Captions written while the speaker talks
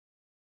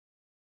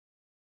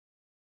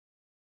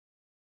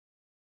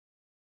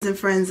And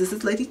friends, this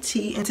is Lady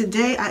T, and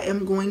today I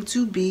am going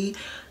to be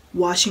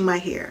washing my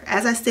hair.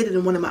 As I stated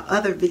in one of my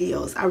other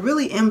videos, I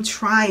really am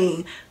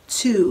trying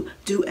to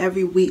do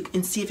every week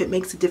and see if it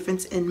makes a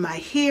difference in my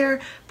hair,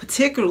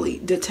 particularly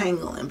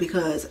detangling,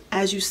 because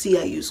as you see,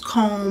 I use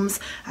combs,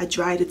 I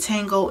dry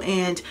detangle,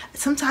 and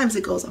sometimes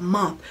it goes a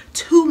month,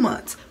 2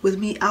 months with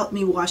me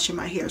washing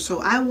my hair.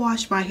 So I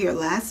washed my hair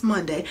last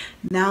Monday.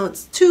 Now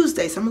it's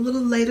Tuesday, so I'm a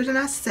little later than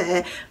I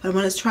said, but I'm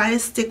going to try to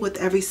stick with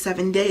every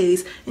 7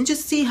 days and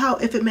just see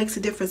if it makes a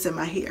difference in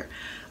my hair.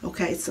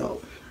 Okay,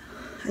 so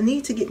I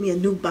need to get me a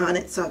new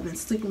bonnet, so I've been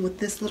sleeping with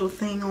this little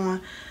thing on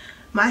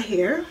my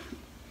hair.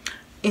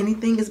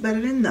 Anything is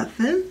better than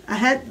nothing. I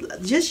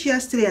had just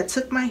yesterday, I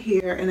took my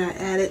hair and I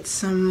added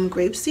some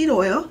grapeseed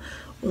oil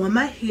on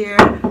my hair,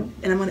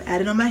 and I'm going to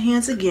add it on my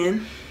hands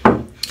again.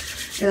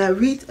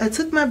 And I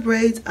took my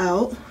braids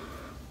out.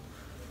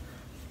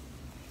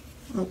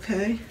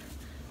 Okay.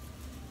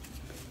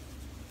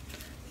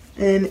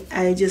 And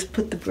I just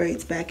put the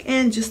braids back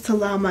in just to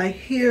allow my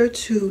hair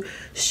to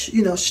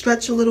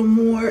stretch a little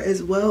more,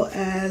 as well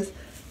as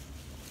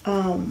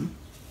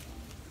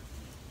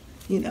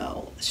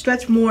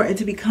stretch more and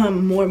to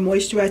become more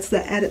moisturized. So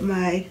I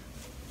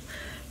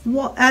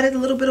added a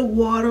little bit of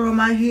water on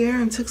my hair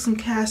and took some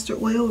castor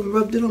oil and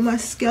rubbed it on my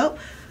scalp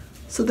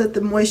so that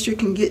the moisture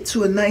can get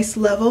to a nice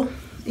level.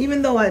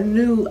 Even though I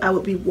knew I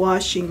would be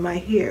washing my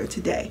hair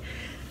today,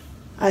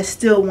 I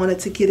still wanted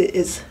to get it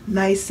as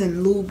nice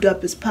and lubed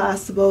up as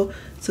possible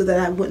so that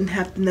I wouldn't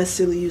have to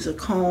necessarily use a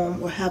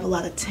comb or have a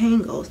lot of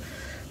tangles.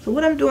 So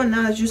what I'm doing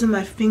now is using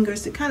my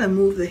fingers to kind of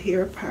move the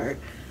hair apart.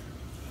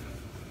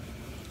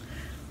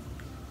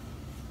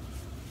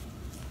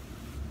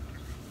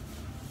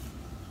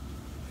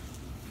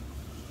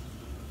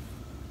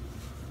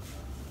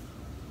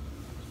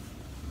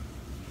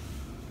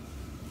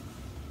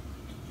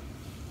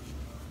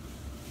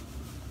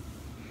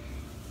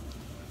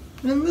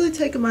 And I'm really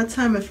taking my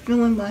time and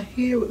feeling my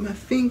hair with my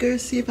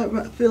fingers, see if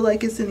I feel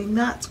like it's any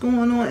knots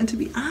going on. And to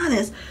be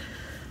honest,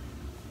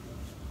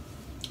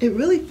 it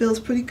really feels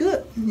pretty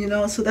good,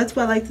 so that's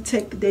why I like to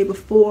take the day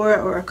before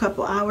or a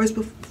couple hours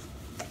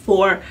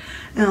before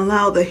and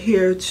allow the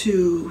hair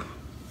to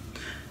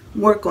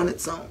work on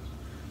its own.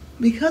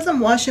 Because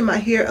I'm washing my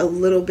hair a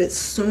little bit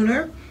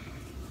sooner,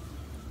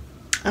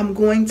 I'm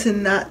going to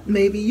not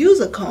maybe use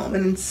a comb,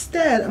 and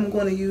instead I'm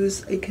going to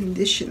use a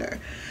conditioner.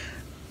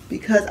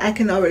 Because I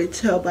can already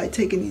tell by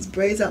taking these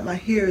braids out, my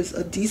hair is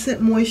a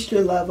decent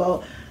moisture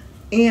level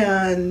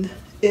and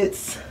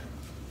it's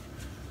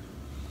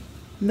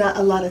not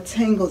a lot of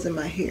tangles in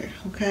my hair,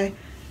 okay?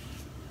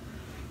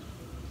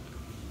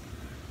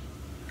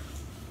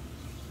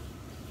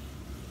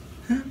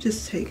 I'm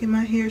just taking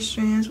my hair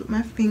strands with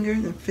my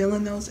fingers and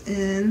feeling those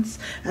ends.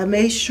 I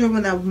made sure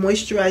when I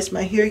moisturized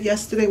my hair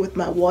yesterday with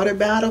my water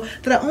bottle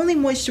that I only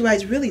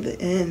moisturized really the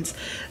ends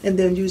and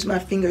then use my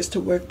fingers to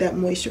work that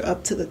moisture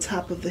up to the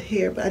top of the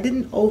hair. But I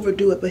didn't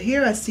overdo it. But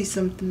here I see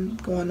something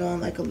going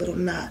on, like a little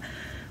knot.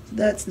 So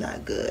that's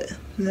not good.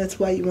 And that's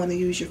why you want to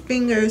use your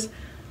fingers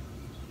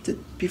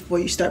before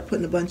you start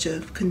putting a bunch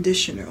of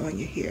conditioner on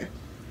your hair.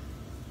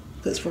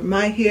 Because for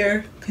my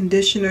hair,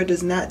 conditioner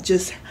does not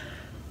just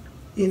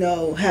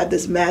have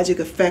this magic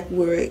effect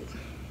where it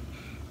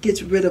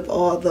gets rid of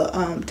all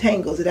the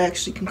tangles. It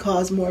actually can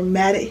cause more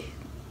matted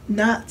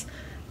knots,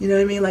 you know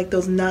what I mean, like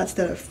those knots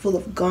that are full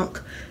of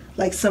gunk.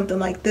 Like something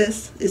like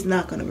this is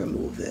not going to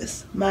remove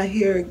this. My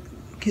hair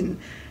can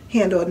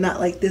handle a knot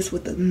like this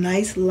with a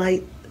nice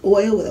light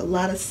oil with a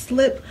lot of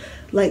slip,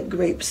 like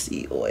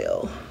grapeseed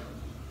oil.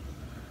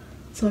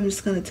 So I'm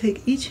just going to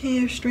take each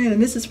hair strand,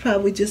 and this is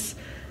probably just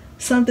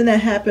something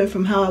that happened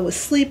from how I was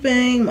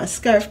sleeping. My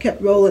scarf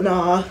kept rolling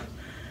off,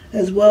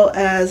 as well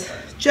as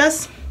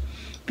just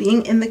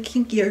being in the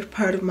kinkier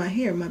part of my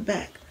hair, my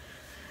back.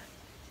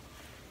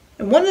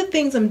 And one of the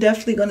things I'm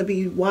definitely going to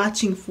be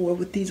watching for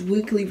with these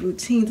weekly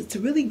routines is to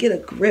really get a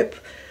grip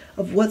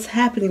of what's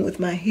happening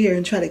with my hair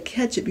and try to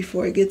catch it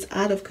before it gets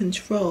out of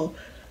control.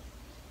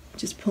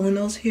 Just pulling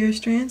those hair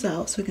strands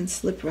out so it can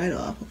slip right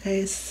off, okay?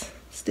 It's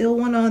still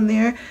one on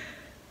there,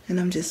 and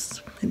I'm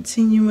just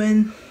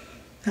continuing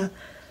to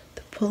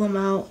pull them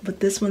out, but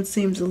this one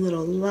seems a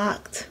little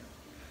locked.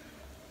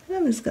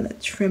 I'm just going to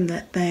trim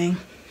that thing.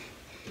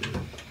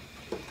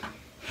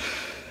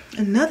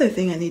 Another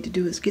thing I need to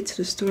do is get to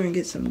the store and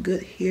get some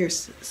good hair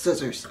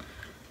scissors.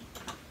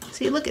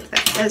 See, look at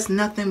that. That's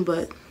nothing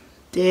but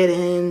dead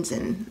ends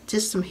and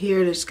just some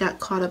hair that's got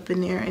caught up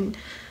in there. And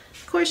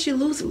of course you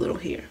lose a little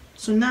hair.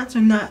 So knots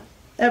are not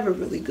ever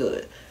really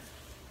good.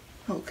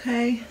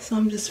 Okay, so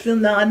I'm just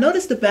feeling. Now I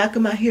notice the back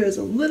of my hair is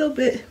a little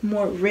bit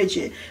more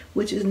rigid,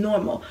 which is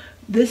normal.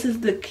 This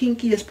is the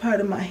kinkiest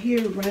part of my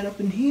hair right up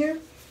in here.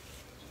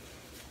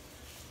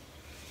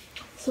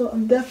 So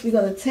I'm definitely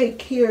going to take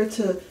care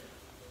to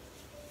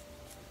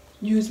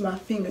use my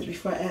fingers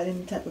before I add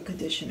any type of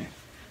conditioner.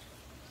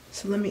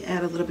 So let me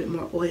add a little bit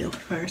more oil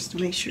first to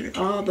make sure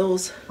all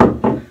those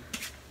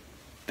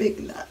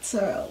big knots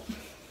are out.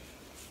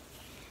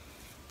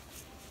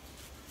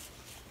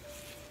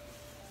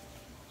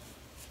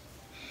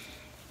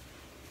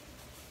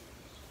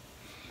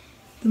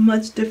 the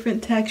much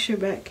different texture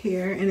back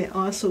here, and it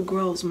also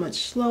grows much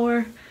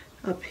slower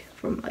up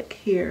from like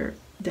here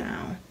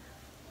down.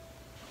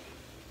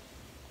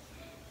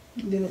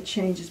 And then it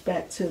changes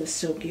back to the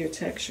silkier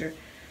texture,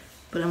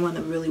 but I want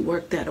to really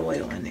work that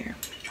oil in there.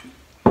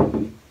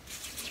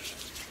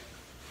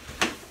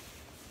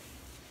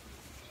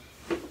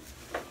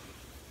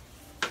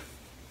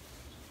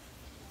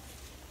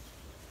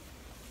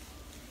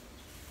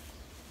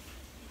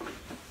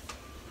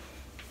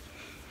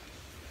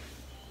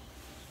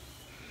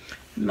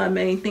 My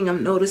main thing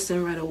I'm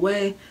noticing right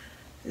away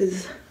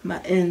is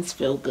my ends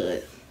feel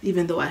good,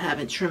 even though I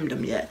haven't trimmed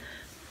them yet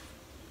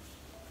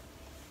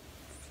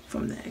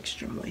from the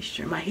extra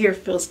moisture. My hair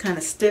feels kind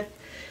of stiff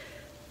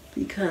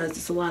because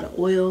it's a lot of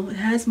oil. It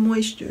has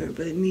moisture,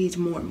 but it needs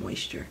more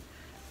moisture.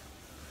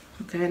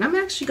 Okay, and I'm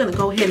actually going to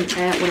go ahead and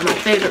add one of my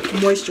favorite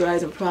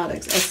moisturizing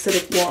products,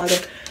 acidic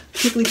water,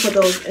 particularly for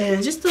those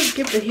ends, just to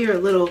give the hair a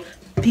little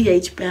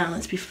pH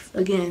balance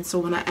again. So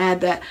when I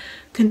add that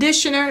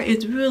conditioner,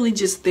 it's really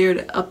just there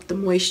to up the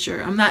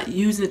moisture. I'm not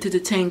using it to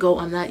detangle.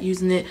 I'm not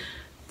using it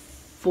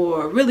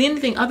for really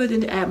anything other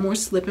than to add more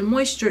slip and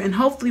moisture. And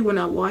hopefully when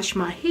I wash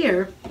my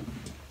hair,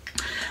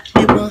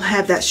 it won't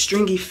have that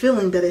stringy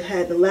feeling that it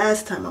had the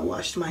last time I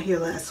washed my hair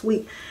last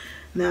week.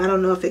 Now I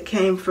don't know if it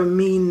came from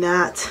me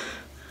not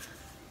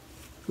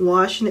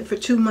washing it for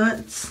 2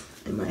 months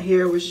and my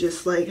hair was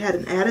just like had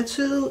an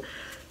attitude,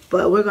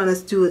 but we're going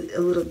to do it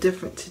a little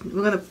different.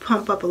 We're going to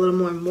pump up a little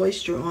more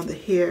moisture on the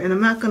hair, and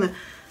I'm not going to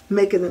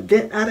make an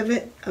event out of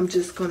it. I'm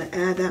just going to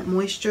add that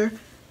moisture.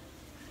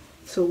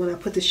 So when I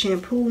put the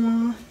shampoo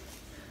on,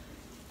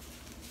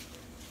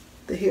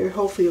 the hair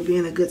hopefully will be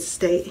in a good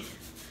state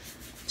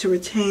to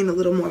retain a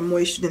little more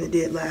moisture than it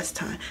did last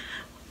time.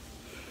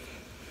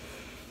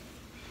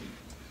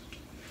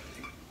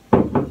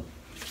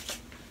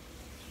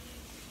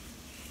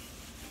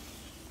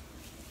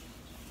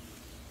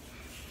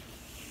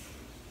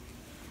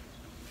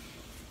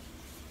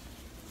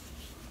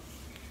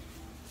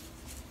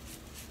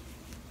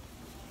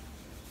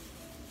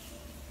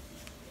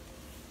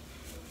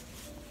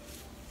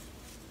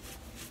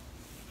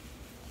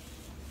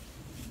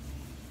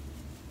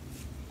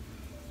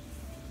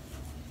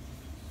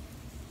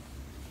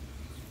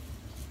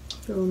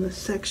 Feeling this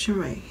section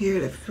right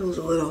here that feels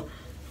a little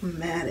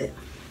matted.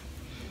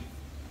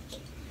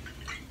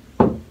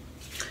 And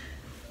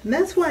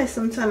that's why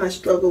sometimes I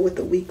struggle with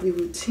the weekly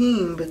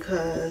routine,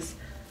 because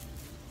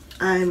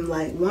I'm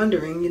like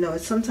wondering, you know,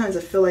 sometimes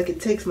I feel like it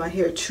takes my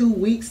hair 2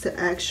 weeks to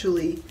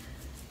actually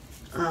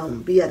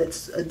be at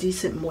a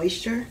decent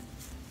moisture.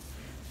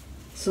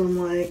 So I'm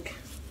like,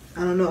 I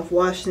don't know if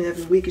washing it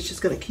every week is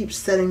just going to keep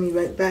setting me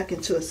right back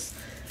into a,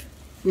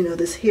 you know,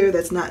 this hair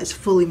that's not as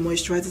fully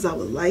moisturized as I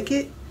would like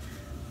it.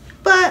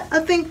 But I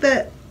think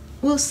that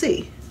we'll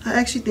see. I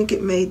actually think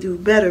it may do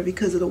better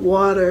because of the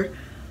water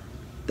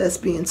that's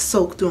being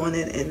soaked on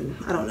it, and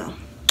I don't know.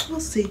 We'll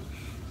see.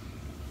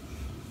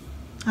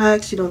 I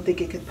actually don't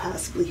think it could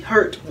possibly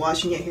hurt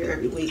washing your hair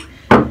every week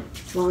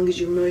as long as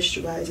you're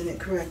moisturizing it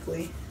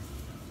correctly.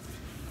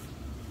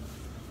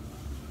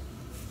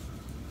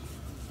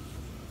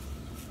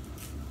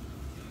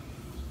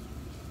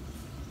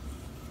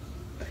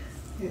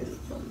 Here's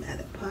a little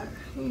matted part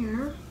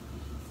here.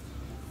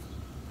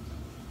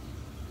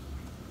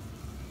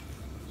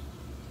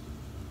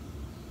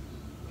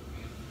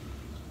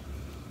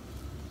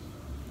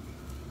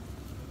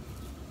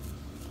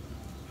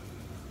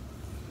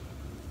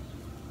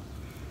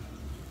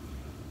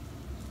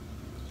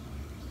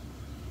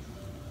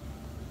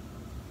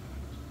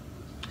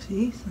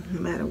 See, so no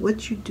matter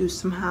what you do,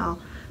 somehow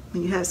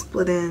when you have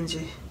split ends,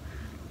 your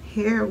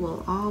hair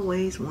will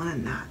always want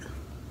to knot.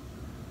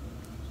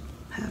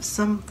 Have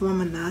some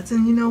form of knots,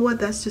 and you know what?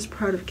 That's just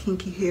part of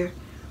kinky hair.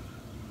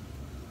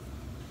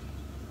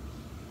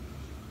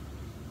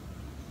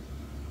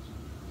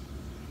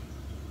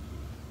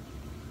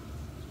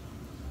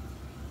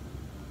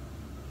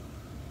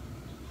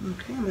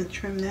 Okay, I'm gonna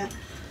trim that.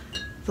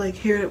 Like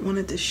hair that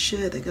wanted to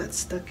shed that got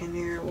stuck in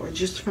there, or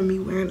just from me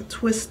wearing a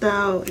twist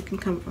out. It can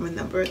come from a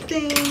number of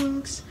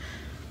things.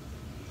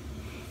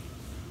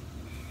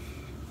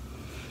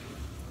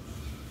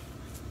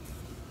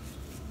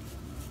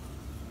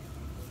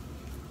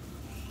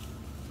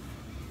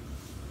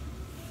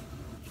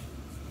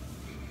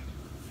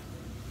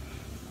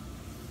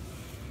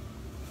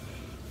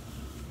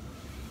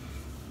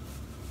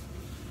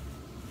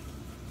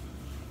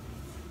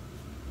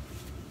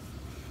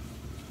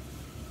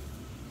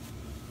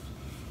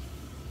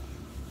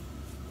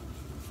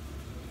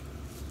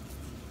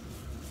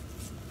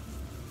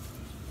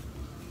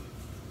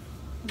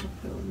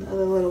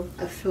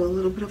 I feel a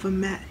little bit of a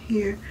mat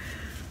here.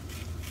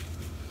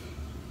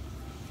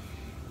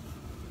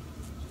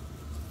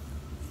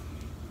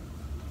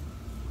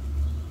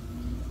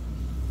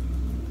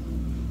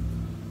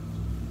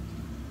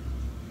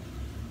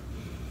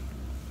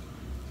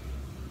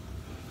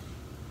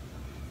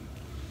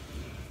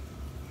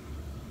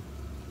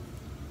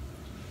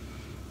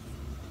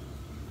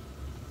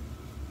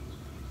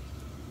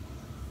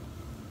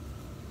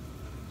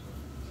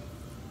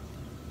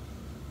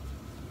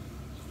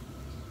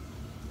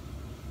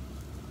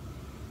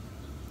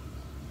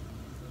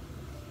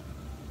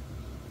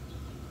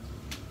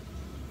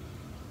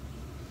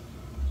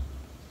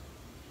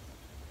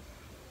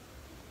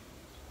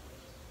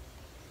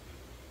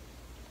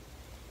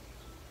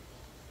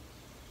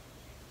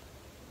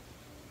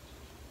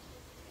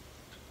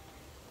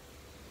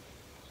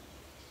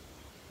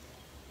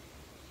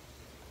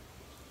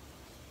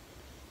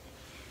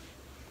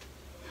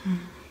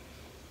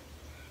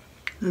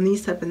 And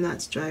these type of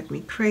knots drive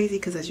me crazy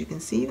because, as you can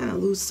see, you're going to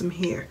lose some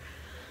hair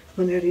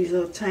when they're these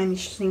little tiny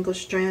single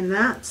strand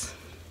knots.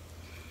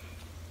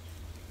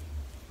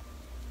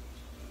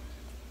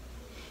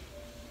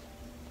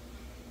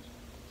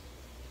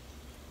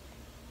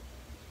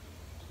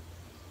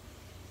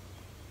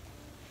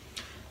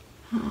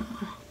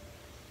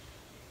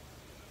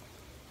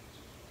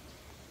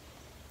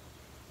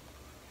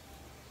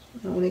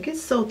 Now, when it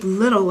gets so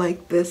little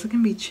like this, it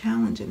can be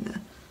challenging to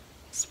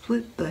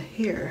split the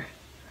hair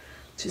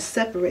to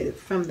separate it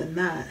from the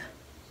knot.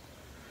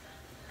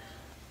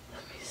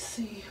 Let me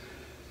see.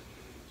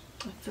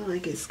 I feel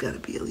like it's got to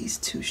be at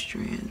least 2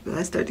 strands, but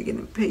I start to get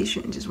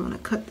impatient and just want to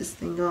cut this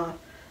thing off.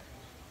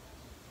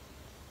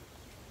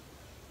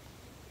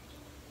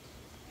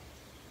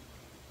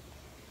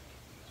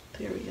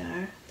 There we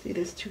are. See,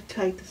 it's too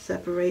tight to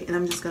separate, and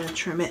I'm just going to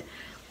trim it.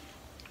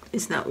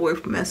 It's not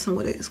worth messing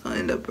with it. It's going to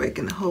end up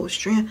breaking the whole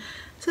strand.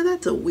 So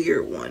that's a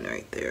weird one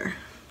right there.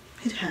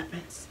 It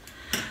happens.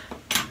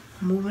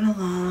 Moving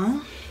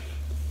along.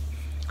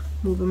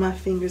 Moving my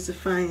fingers to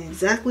find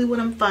exactly what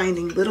I'm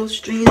finding. Little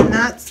strand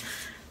knots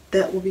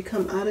that will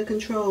become out of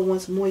control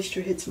once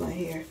moisture hits my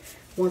hair.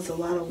 Once a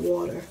lot of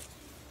water.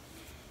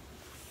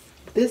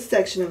 This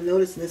section I'm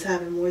noticing is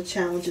having more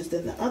challenges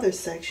than the other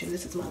section.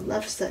 This is my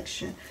left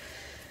section.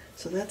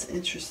 So that's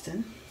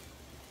interesting.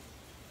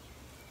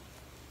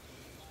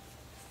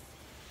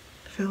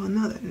 Feel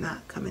another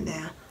knot coming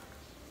down.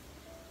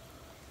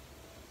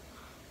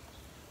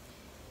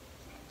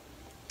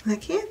 And I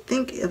can't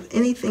think of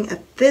anything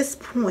at this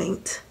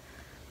point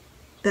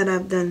that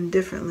I've done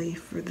differently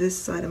for this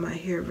side of my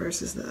hair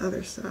versus the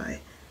other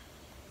side.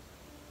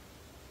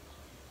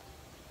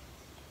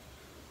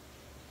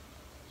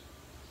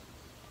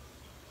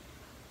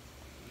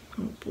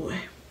 Oh boy.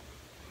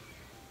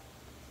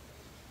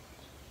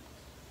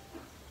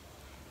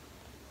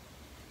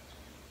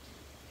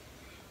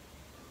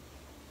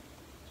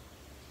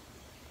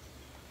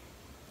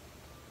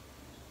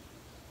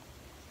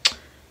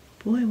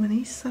 Boy, when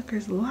these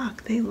suckers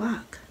lock, they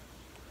lock.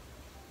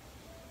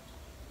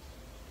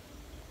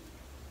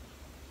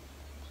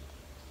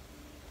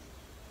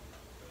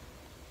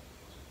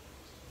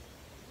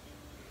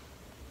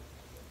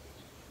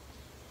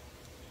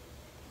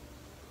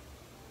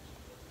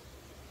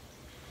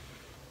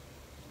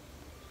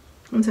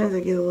 Sometimes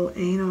I get a little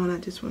anal and I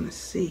just want to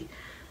see,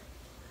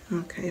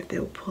 okay, if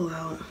they'll pull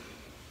out.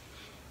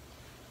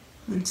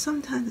 And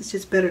sometimes it's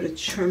just better to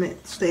trim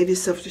it, save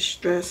yourself the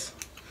stress.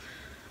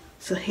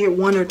 So here,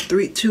 1 or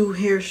 2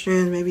 hair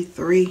strands, maybe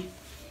 3.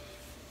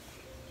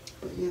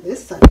 But yeah,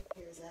 this side of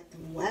the hair is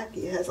acting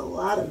wacky. It has a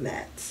lot of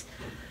mats.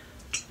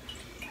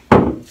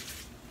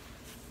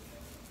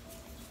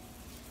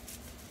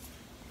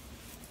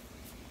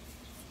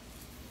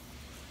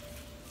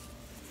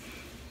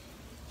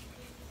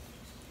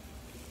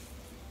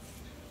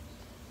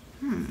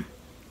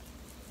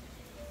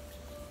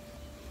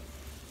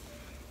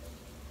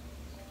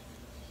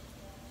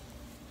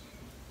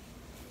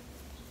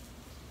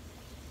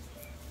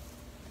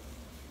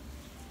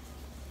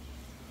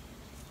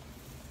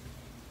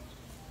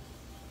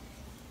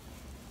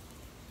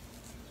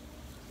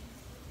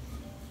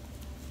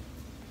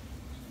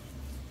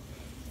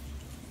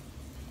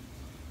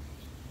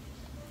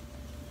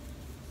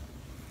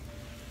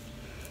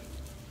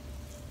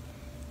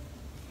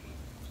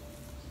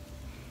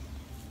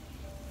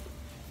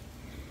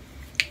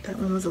 That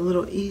one was a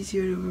little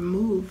easier to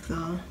remove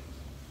though.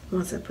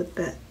 Once I put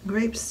that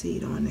grape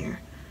seed on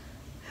there,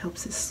 it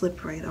helps it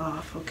slip right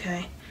off,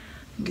 okay?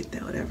 Get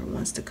that whatever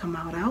wants to come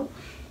out.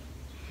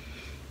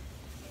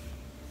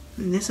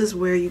 And this is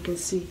where you can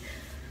see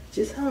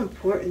just how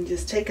important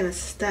just taking a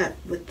step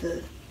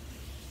with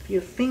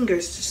your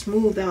fingers to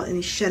smooth out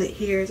any shedded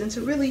hairs and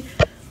to really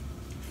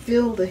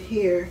feel the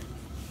hair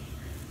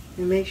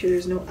and make sure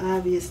there's no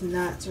obvious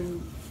knots, or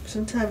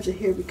sometimes the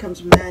hair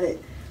becomes matted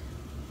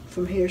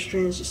from hair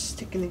strands just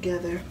sticking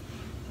together.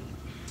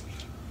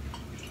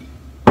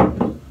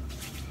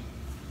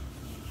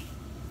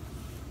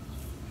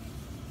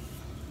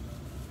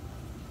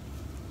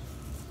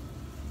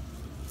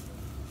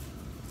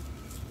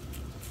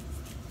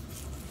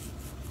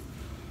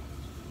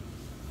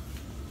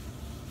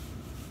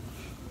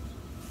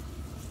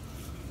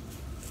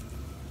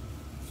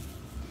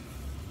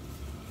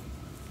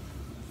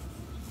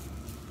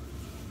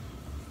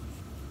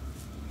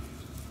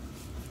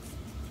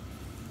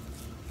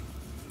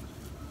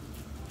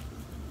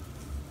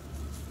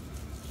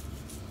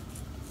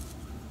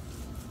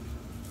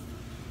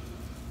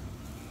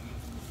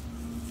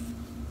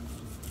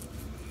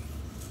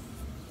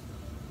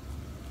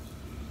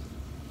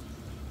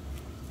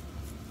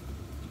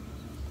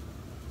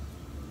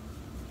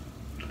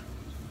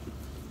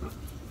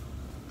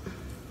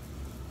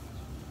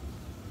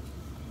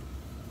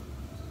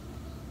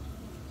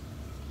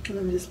 And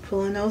I'm just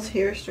pulling those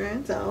hair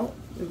strands out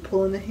and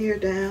pulling the hair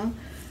down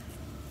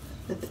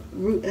at the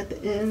root, at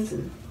the ends,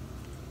 and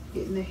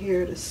getting the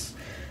hair to,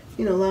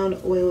 you know, allowing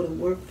the oil to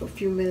work for a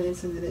few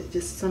minutes, and then it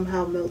just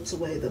somehow melts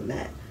away the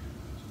mat.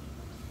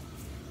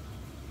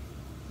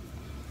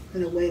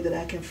 in a way that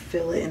I can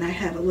feel it and I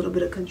have a little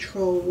bit of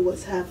control over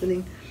what's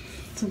happening.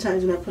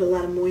 Sometimes when I put a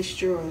lot of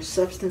moisture or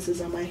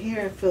substances on my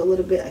hair, I feel a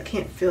little bit, I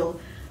can't feel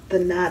the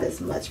knot as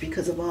much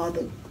because of all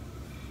the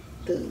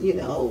you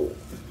know,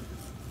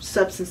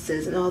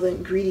 substances and all the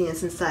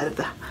ingredients inside of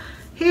the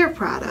hair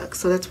product.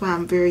 So that's why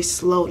I'm very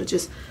slow to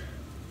just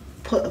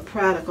put a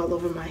product all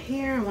over my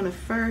hair. I want to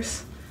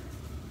first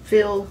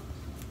feel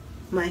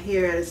my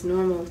hair at its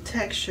normal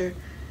texture.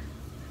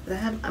 But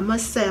I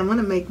must say, I want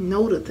to make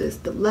note of this.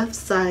 The left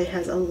side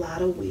has a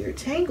lot of weird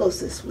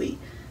tangles this week.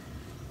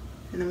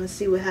 And I'm going to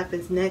see what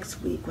happens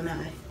next week when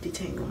I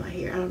detangle my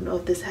hair. I don't know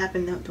if this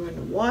happened during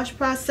the wash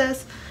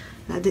process.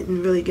 I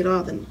didn't really get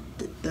all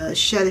the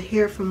shedded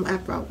hair from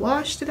after I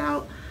washed it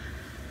out.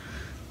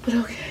 But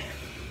okay.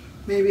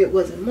 Maybe it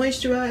wasn't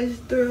moisturized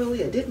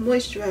thoroughly. I did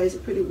moisturize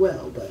it pretty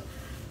well. But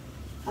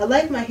I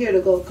like my hair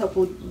to go a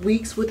couple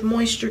weeks with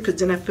moisture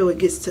because then I feel it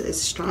gets to its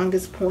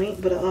strongest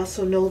point. But I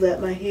also know that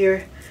my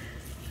hair,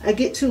 I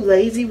get too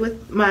lazy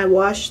with my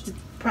wash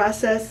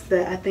process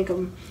that I think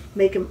I'm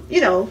making,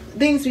 you know,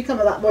 things become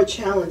a lot more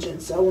challenging.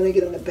 So I want to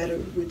get on a better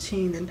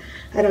routine, and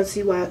I don't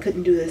see why I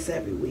couldn't do this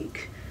every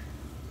week.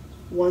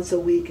 Once a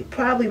week. It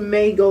probably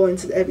may go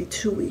into every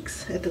 2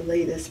 weeks at the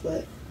latest,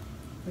 but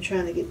I'm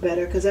trying to get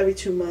better because every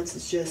 2 months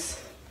is just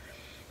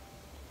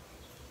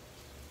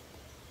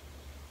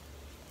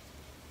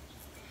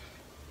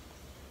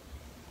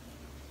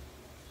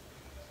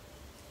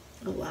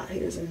a lot.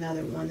 Here's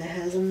another one that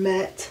has a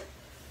matte.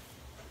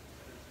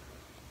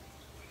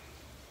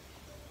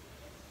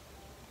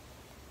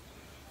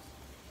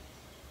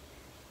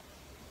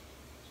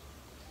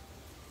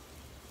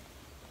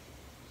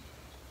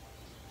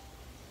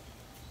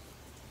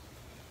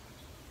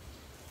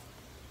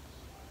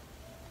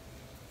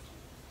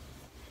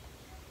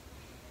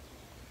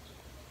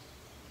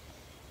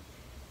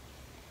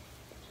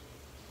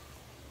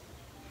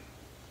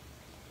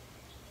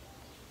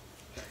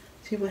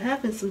 See, what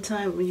happens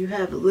sometimes when you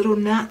have little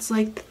knots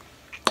like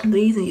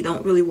these and you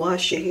don't really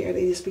wash your hair,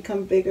 they just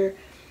become bigger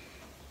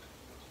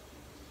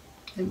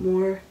and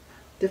more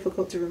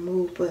difficult to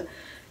remove. But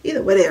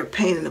either way, they're a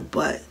pain in the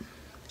butt.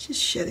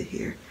 Just shed it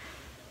here.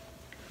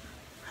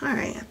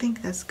 Alright, I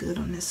think that's good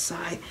on this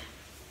side.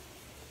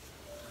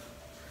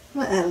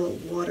 I'm going to add a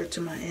little water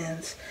to my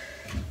ends.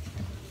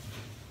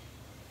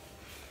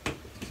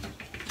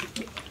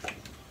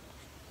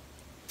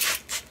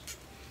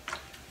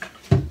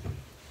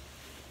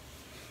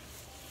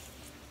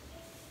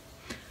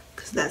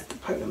 That's the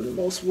part I'm the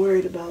most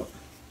worried about.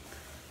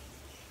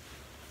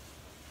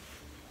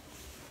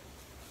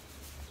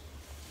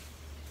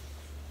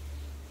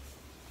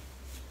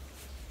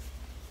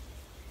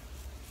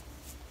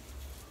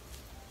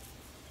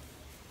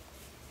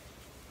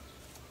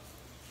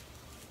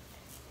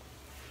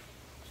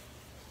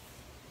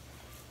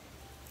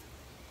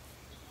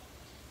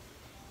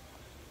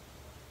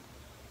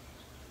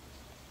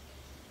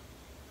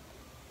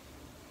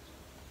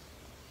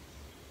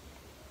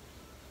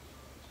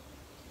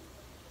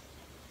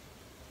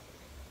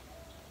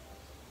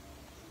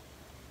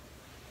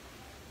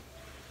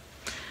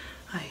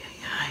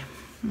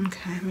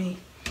 Okay, me.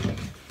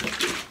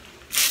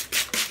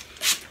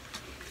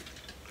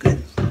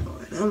 Good.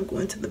 Alright, I'm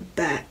going to the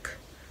back.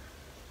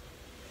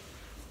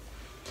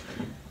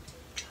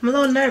 I'm a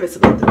little nervous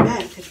about the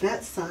back because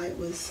that side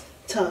was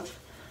tough.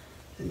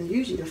 And then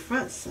usually the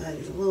front side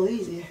is a little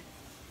easier.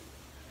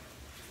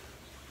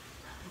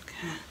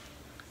 Okay.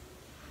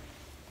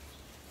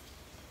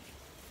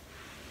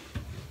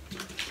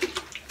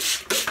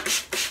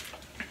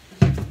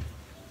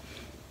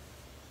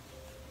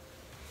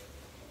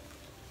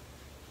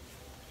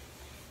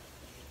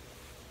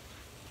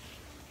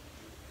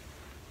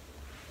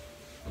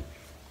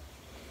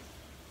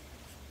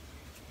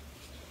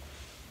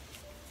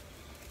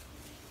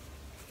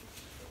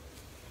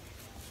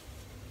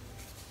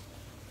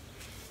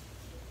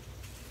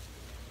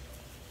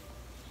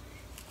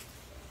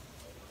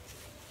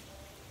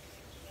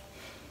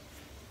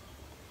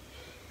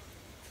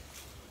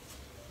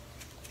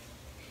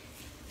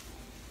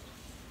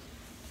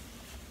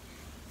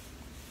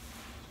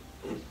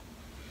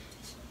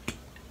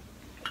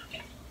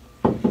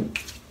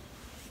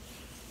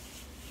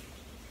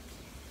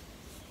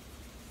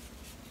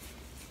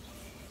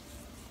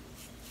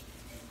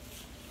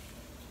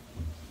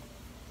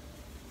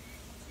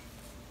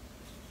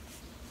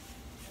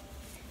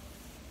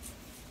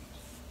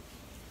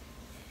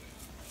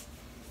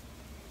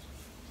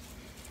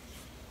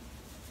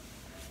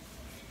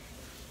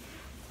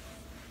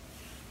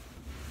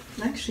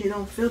 Actually,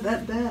 don't feel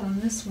that bad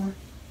on this one.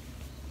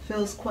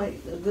 Feels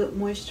quite a good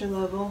moisture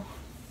level.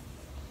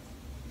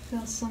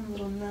 Feel some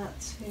little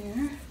knots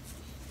here.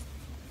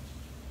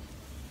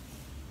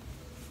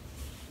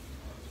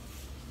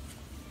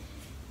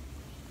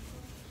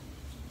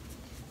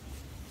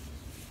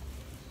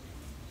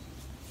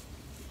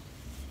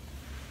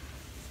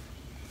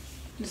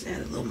 Just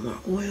add a little more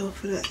oil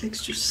for that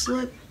extra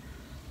slip.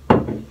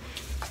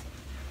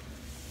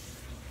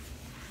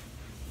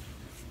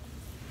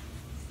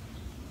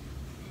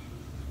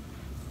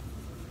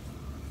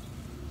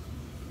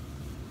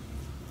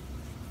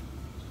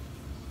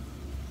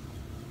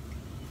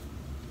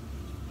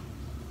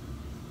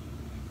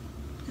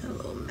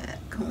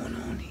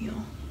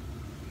 heel.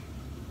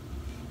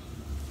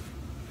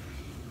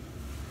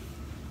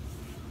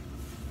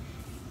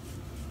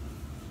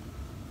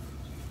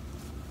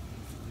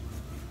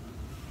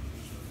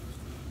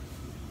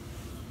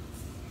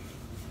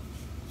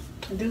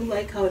 I do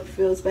like how it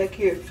feels back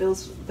here. It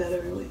feels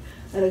better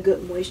at a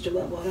good moisture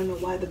level. I don't know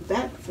why the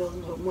back feels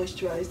more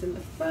moisturized than the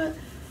front,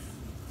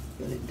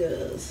 but it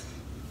does.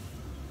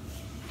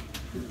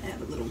 Add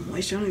a little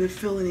moisture. I don't even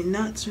feel any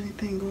knots or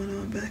anything going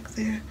on back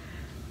there.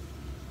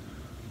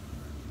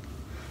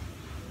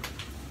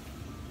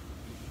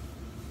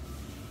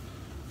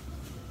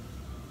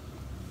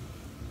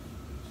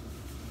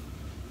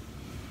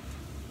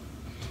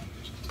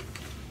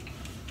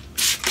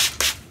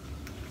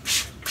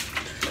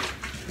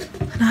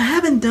 Now, I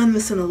haven't done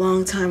this in a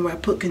long time where I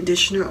put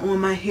conditioner on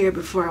my hair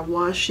before I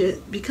wash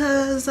it,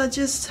 because I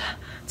just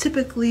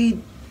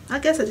typically, I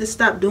guess I just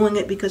stopped doing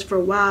it, because for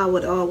a while I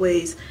would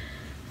always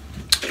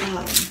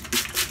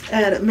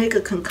make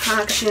a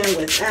concoction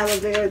with aloe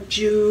vera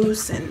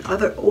juice and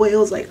other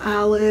oils like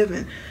olive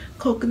and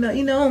coconut.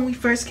 You know, when we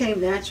first came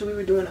natural, we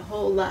were doing a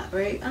whole lot,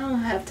 right? I don't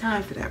have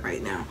time for that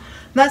right now. I'm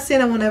not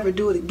saying I won't ever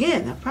do it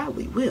again. I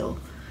probably will.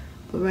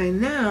 But right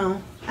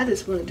now, I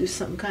just want to do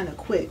something kind of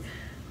quick,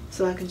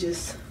 so I can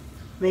just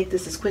make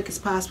this as quick as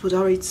possible. I'd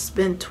already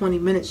spent 20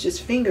 minutes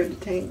just finger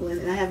detangling,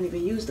 and I haven't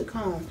even used the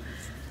comb.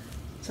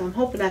 So I'm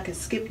hoping I can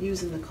skip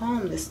using the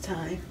comb this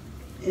time.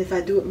 If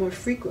I do it more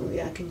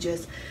frequently, I can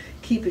just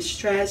keep it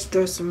stretched,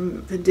 throw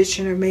some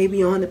conditioner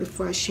maybe on it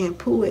before I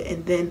shampoo it,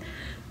 and then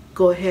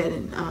go ahead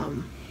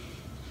and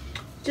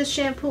just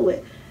shampoo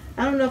it.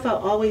 I don't know if I'll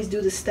always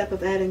do the step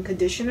of adding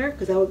conditioner,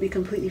 because I would be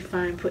completely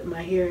fine putting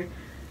my hair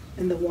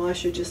in the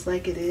washer just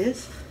like it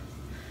is.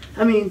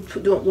 I mean,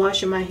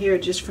 washing my hair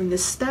just from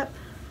this step.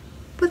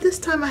 But this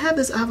time I have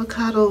this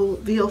avocado,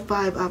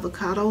 VO5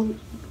 avocado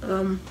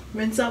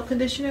rinse out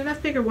conditioner, and I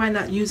figured why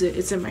not use it?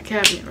 It's in my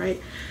cabinet,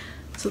 right?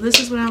 So this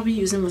is what I'll be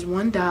using. It was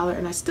 $1,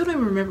 and I still don't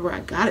even remember where I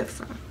got it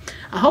from.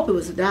 I hope it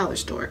was a dollar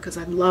store, because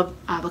I love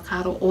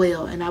avocado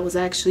oil, and I was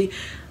actually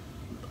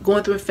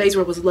going through a phase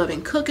where I was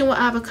loving cooking with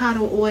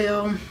avocado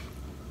oil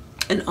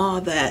and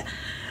all that,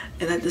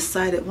 and I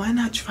decided why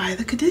not try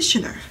the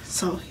conditioner.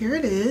 So here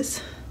it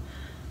is.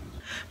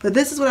 But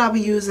this is what I'll be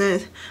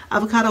using: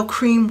 avocado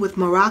cream with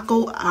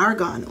Morocco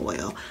argan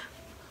oil.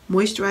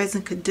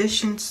 Moisturizing,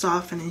 condition,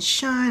 soften, and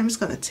shine. I'm just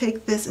going to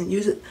take this and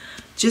use it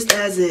just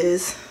as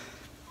is.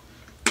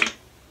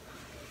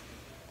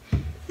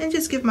 And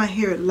just give my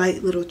hair a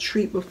light little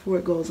treat before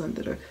it goes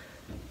under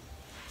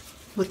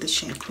with the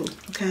shampoo,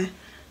 okay?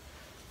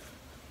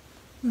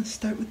 Let's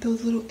start with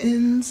those little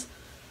ends.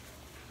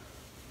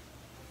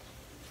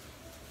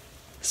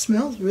 It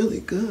smells really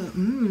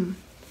good.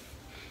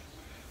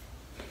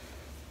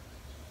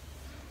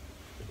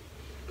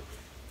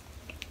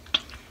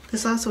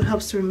 This also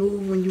helps to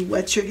remove when you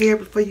wet your hair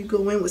before you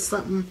go in with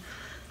something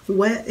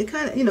wet. It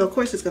kind of, you know, of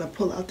course it's going to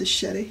pull out the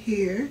shedded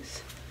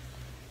hairs.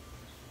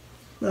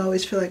 But I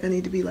always feel like I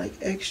need to be like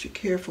extra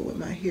careful with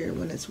my hair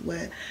when it's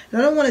wet. And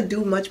I don't want to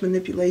do much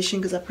manipulation,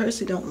 because I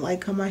personally don't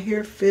like how my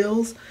hair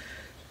feels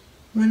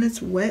when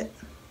it's wet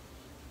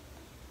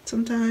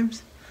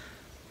sometimes.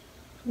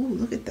 Ooh,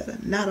 look at that.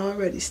 A knot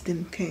already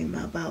came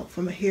about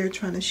from a hair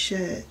trying to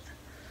shed.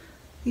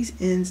 These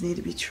ends need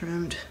to be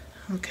trimmed.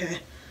 Okay.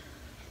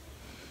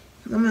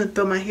 I'm going to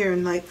throw my hair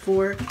in like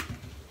 4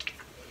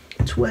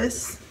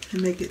 twists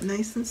and make it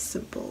nice and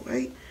simple,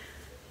 right?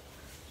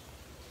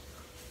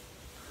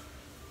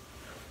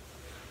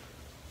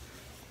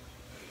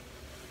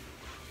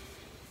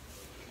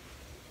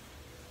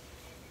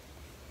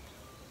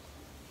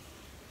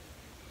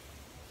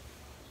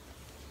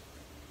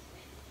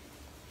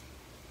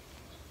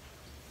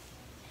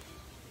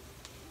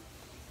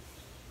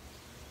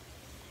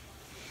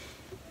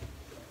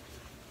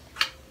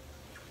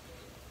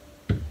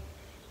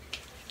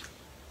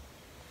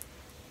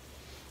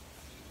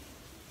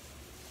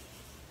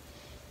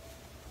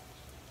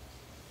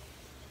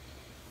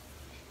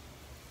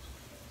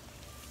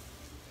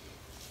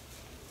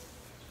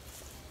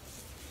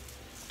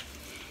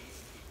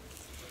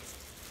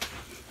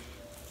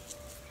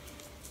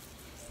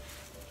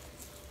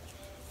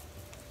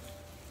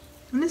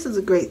 And this is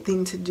a great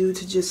thing to do,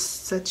 to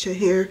just set your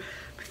hair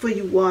before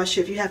you wash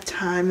it. If you have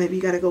time, maybe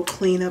you got to go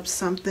clean up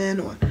something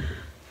or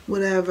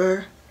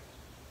whatever.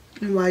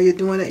 And while you're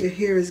doing it, your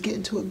hair is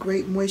getting to a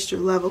great moisture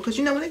level. Because,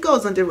 you know, when it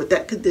goes under with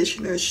that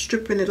conditioner, it's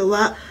stripping it a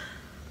lot.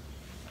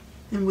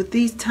 And with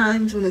these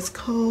times when it's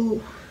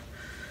cold,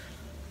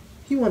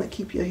 you want to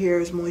keep your hair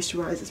as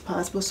moisturized as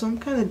possible. So I'm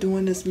kind of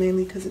doing this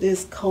mainly because it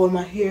is cold.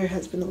 My hair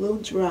has been a little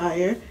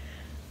drier.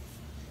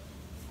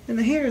 And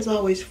the hair is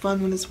always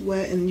fun when it's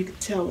wet, and you can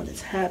tell when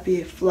it's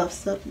happy. It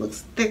fluffs up,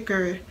 looks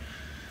thicker.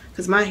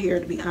 Because my hair,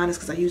 to be honest,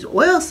 because I use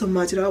oil so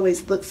much, it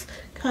always looks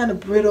kind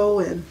of brittle.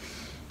 And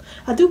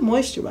I do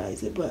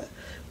moisturize it, but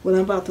when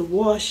I'm about to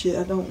wash it,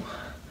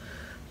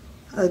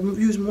 I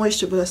use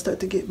moisture, but I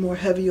start to get more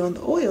heavy on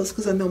the oils,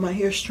 because I know my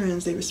hair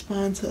strands, they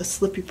respond to a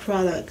slippy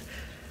product.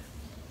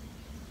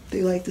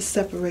 They like to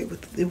separate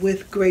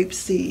with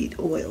grapeseed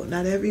oil.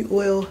 Not every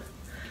oil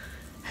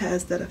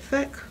has that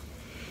effect.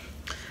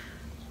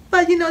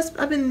 But you know,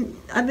 I've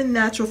been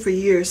natural for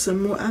years,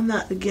 so I'm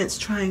not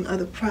against trying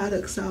other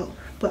products out.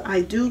 But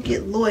I do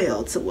get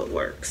loyal to what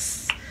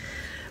works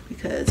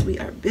because we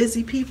are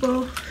busy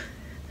people,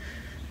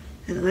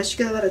 and unless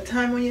you got a lot of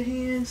time on your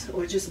hands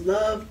or just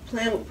love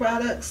playing with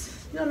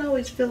products, you don't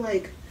always feel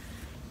like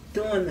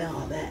doing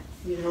all that.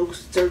 You know,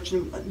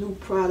 searching a new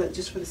product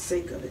just for the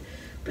sake of it.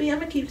 But yeah, I'm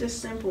gonna keep this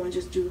simple and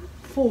just do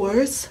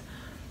 4s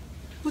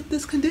with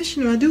this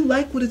conditioner. I do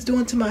like what it's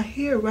doing to my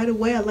hair right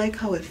away. I like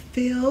how it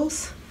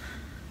feels.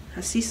 I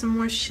see some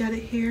more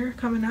shedded hair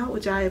coming out,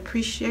 which I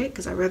appreciate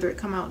because I'd rather it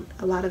come out,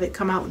 a lot of it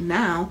come out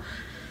now.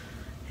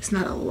 It's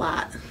not a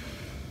lot.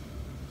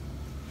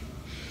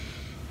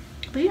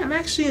 But yeah, I'm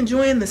actually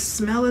enjoying the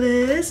smell of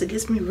this. It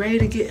gets me ready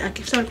to get,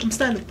 I'm starting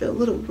to feel a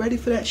little ready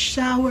for that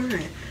shower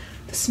and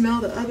to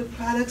smell the other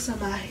products on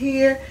my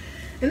hair.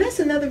 And that's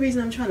another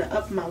reason I'm trying to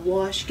up my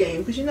wash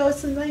game, because you know,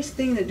 it's a nice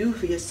thing to do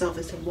for yourself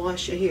is to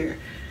wash your hair.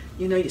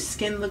 You know, your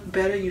skin look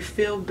better, you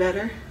feel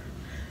better.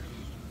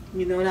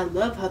 You know, and I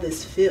love how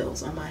this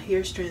feels on my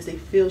hair strands. They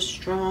feel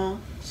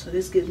strong, so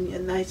this gives me a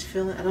nice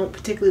feeling. I don't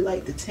particularly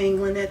like the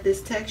tangling at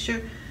this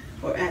texture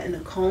or adding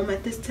a comb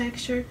at this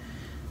texture,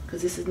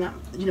 because this is not,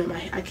 you know,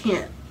 I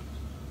can't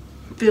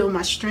feel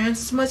my strands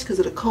as much because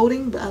of the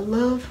coating, but I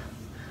love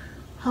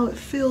how it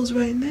feels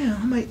right now.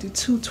 I might do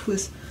 2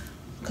 twists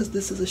because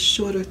this is a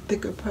shorter,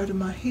 thicker part of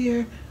my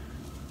hair.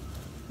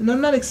 And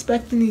I'm not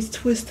expecting these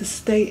twists to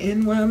stay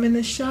in while I'm in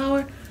the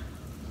shower,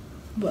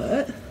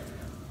 but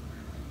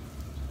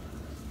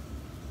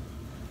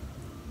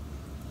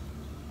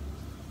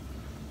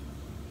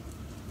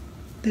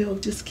they'll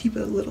just keep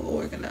it a little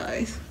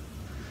organized.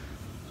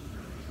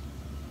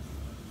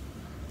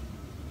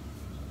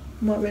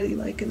 I'm already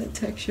liking the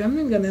texture.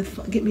 I'm gonna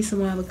get me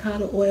some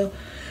avocado oil,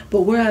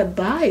 but where I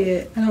buy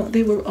it,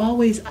 they were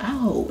always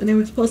out, and they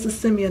were supposed to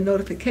send me a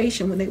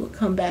notification when they would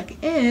come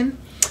back in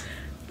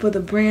for the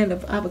brand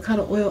of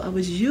avocado oil I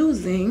was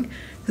using,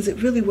 because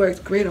it really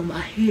worked great on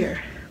my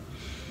hair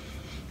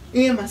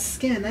and my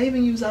skin. I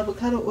even use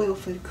avocado oil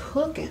for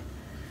cooking.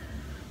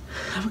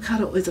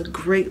 Avocado is a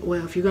great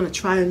oil if you're gonna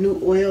try a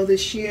new oil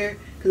this year,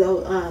 because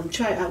I'll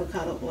try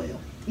avocado oil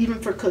even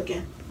for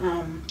cooking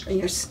and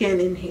your skin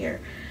and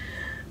hair.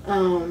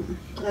 I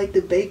like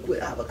to bake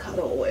with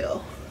avocado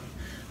oil,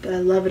 but I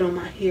love it on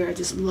my hair. I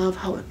just love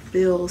how it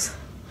feels.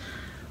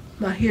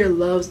 My hair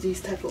loves these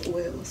type of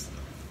oils,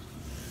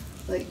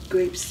 like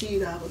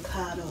grapeseed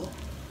avocado.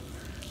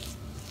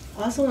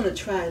 I also want to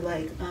try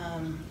like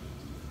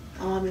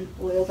almond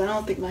oil, but I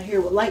don't think my hair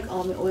would like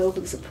almond oil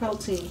because it's a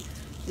protein.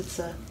 It's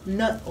a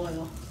nut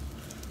oil,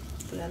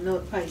 but I know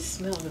it probably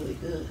smells really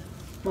good.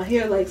 My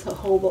hair likes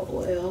jojoba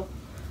oil.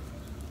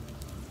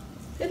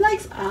 It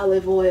likes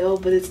olive oil,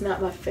 but it's not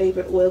my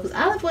favorite oil because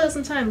olive oil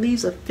sometimes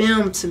leaves a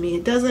film to me.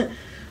 It doesn't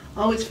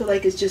always feel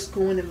like it's just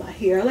going in my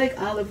hair. I like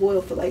olive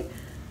oil for like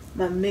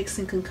my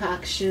mixing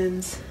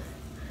concoctions,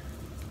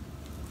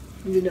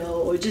 you know,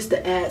 or just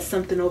to add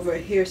something over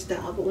a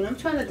hairstyle. But when I'm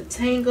trying to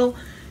detangle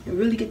and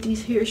really get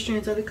these hair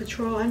strands under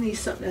control, I need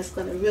something that's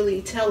going to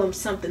really tell them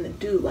something to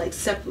do, like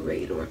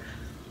separate or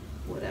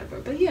whatever.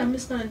 But yeah, I'm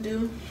just going to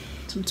do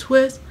some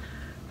twists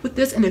with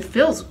this, and it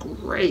feels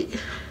great.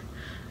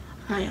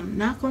 I am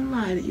not going to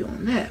lie to you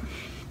on that.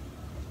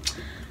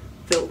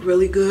 Felt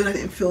really good. I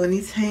didn't feel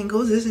any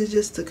tangles. This is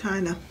just to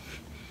kind of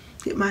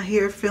get my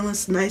hair feeling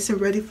nice and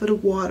ready for the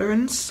water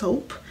and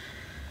soap.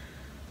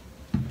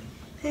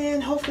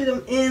 And hopefully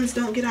them ends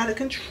don't get out of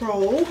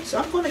control. So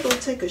I'm going to go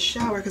take a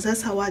shower because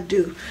that's how I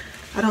do.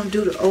 I don't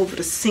do the over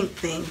the sink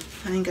thing.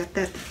 I ain't got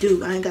that to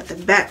do. I ain't got the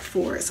back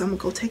for it. So I'm going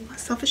to go take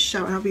myself a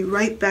shower. And I'll be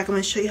right back. I'm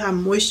going to show you how I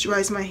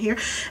moisturize my hair.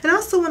 And I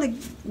also want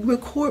to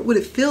record what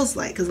it feels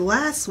like. Because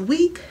last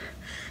week,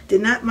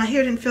 my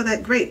hair didn't feel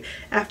that great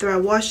after I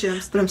washed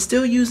it. But I'm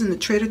still using the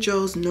Trader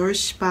Joe's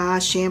Nourish Spa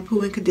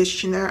shampoo and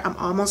conditioner. I'm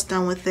almost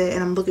done with it.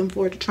 And I'm looking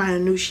forward to trying a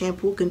new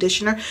shampoo and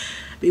conditioner.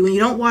 But when you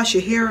don't wash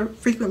your hair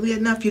frequently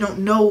enough, you don't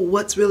know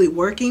what's really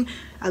working.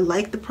 I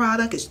like the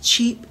product. It's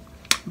cheap.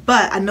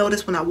 But I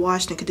noticed when I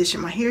washed and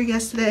conditioned my hair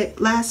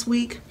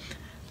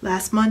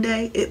last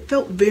Monday, it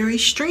felt very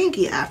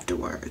stringy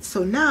afterwards.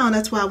 So now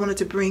that's why I wanted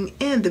to bring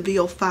in the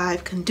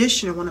VO5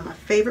 conditioner, one of my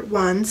favorite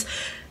ones,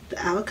 the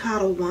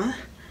avocado one.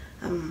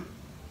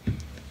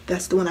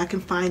 That's the one I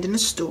can find in the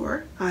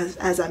store.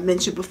 As I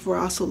mentioned before,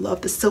 I also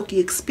love the Silky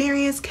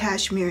Experience,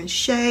 Cashmere and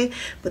Shea,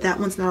 but that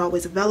one's not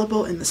always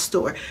available in the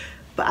store.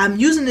 But I'm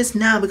using this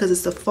now because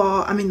it's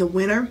the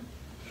winter.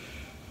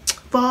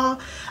 Fall.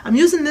 I'm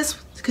using this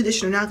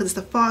conditioner now because it's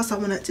the fall, so I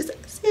want to just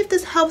see if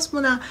this helps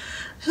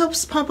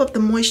helps pump up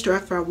the moisture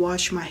after I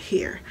wash my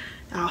hair.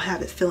 I'll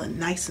have it feeling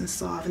nice and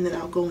soft, and then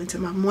I'll go into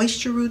my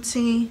moisture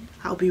routine.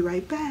 I'll be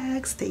right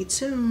back. Stay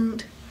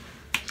tuned.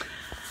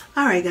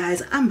 Alright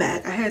guys, I'm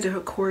back. I had to,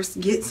 of course,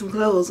 get some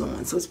clothes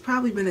on, so it's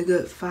probably been a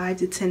good 5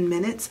 to 10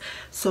 minutes.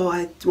 So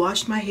I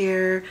washed my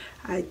hair.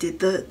 I did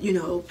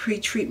the,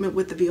 pre-treatment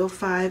with the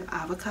VO5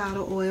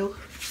 avocado oil.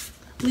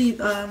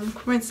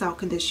 rinse out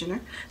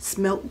conditioner.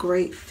 Smelled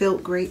great,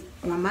 felt great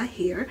on my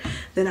hair.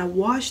 Then I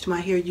washed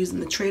my hair using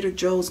the Trader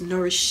Joe's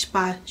Nourish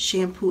Spa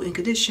shampoo and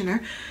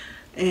conditioner.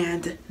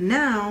 And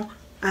now,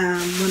 when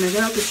I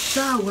got out the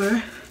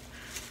shower,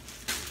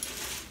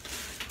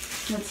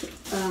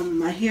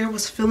 my hair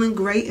was feeling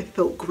great. It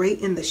felt great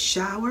in the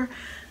shower.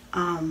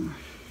 I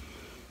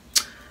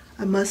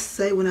must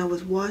say, when I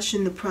was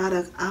washing the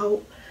product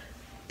out,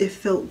 it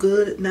felt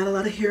good. Not a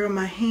lot of hair on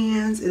my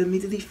hands. It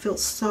immediately felt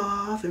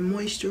soft and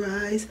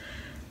moisturized.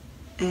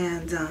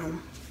 And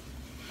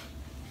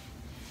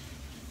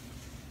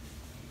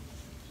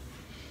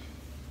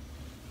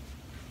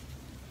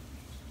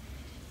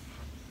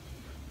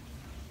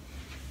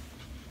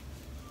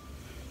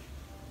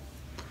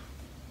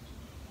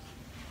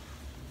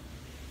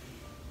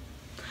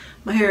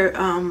my hair,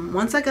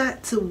 once I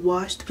got to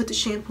put the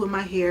shampoo in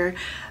my hair,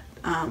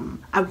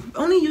 I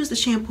only used the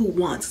shampoo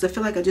once because I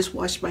feel like I just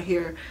washed my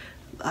hair.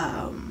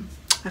 I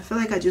feel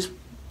like I just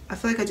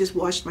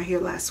washed my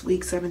hair last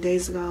week, 7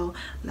 days ago,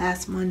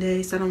 last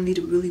Monday. So I don't need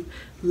to really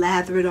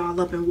lather it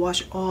all up and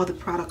wash all the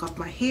product off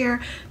my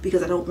hair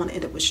because I don't want to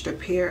end up with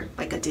strip hair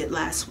like I did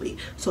last week.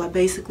 So I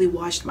basically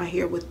washed my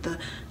hair with the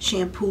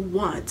shampoo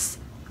once,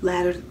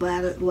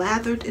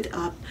 lathered it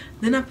up.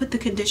 Then I put the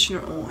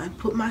conditioner on,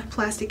 put my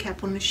plastic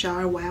cap on the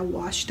shower while I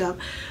washed up,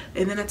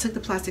 and then I took the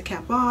plastic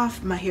cap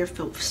off. My hair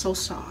felt so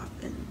soft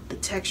and the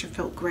texture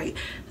felt great.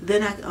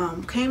 Then I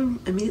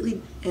came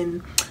immediately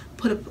and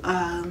put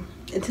then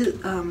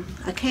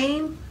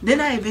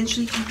I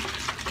eventually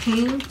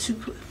came to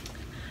put,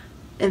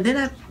 and then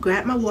I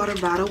grabbed my water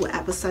bottle with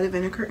apple cider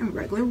vinegar and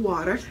regular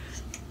water,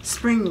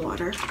 spring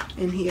water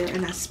in here,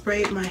 and I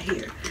sprayed my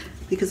hair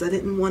because I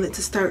didn't want it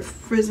to start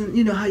frizzing.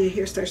 You know how your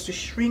hair starts to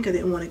shrink. I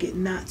didn't want to get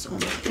knots on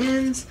my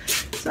ends.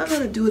 So I'm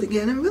going to do it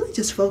again. I'm really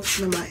just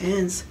focusing on my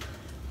ends.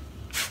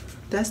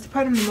 That's the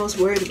part I'm the most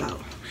worried about.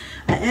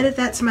 I added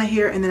that to my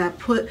hair, and then I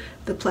put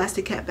the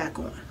plastic cap back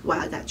on while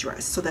I got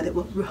dressed so that it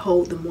would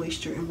hold the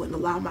moisture and wouldn't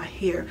allow my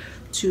hair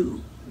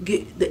to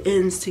get the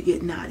ends to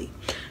get knotty.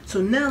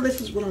 So now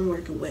this is what I'm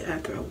working with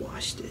after I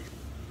washed it.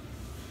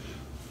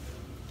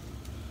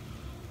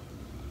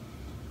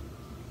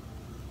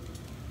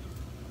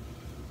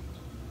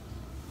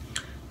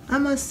 I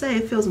must say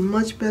it feels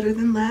much better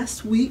than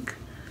last week.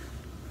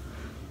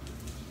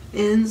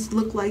 Ends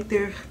look like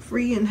they're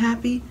free and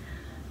happy.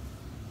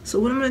 So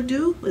what I'm going to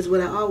do is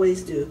what I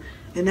always do,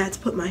 and that's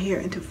put my hair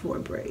into 4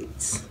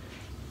 braids.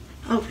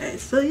 Okay,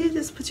 so you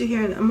just put your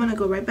hair in. I'm going to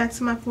go right back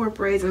to my 4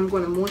 braids, and I'm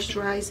going to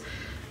moisturize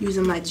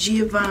using my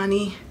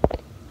Giovanni.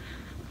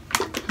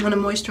 I'm going to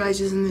moisturize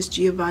using this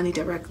Giovanni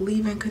Direct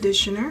Leave-In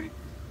Conditioner.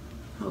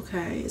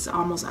 Okay, it's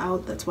almost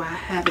out. That's why I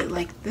have it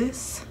like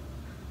this.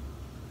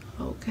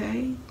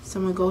 Okay, so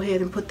I'm going to go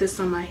ahead and put this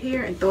on my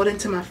hair and throw it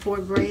into my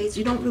 4 braids.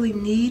 You don't really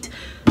need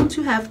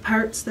to have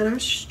parts that are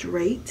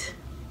straight.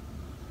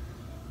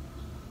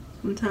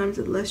 Sometimes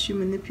the less you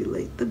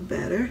manipulate, the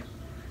better.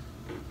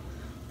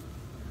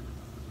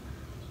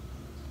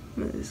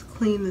 I'm going to just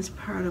clean this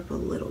part up a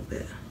little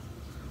bit.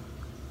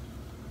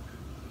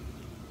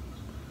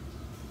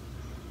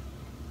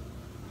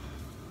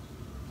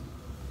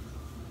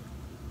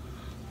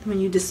 When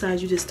you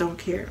decide you just don't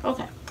care.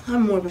 Okay,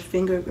 I'm more of a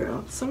finger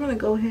girl. So I'm going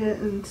to go ahead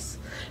and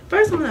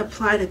first I'm going to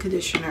apply the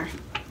conditioner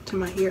to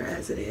my hair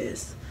as it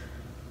is.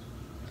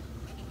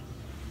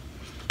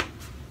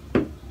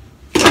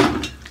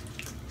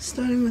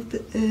 Starting with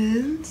the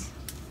ends.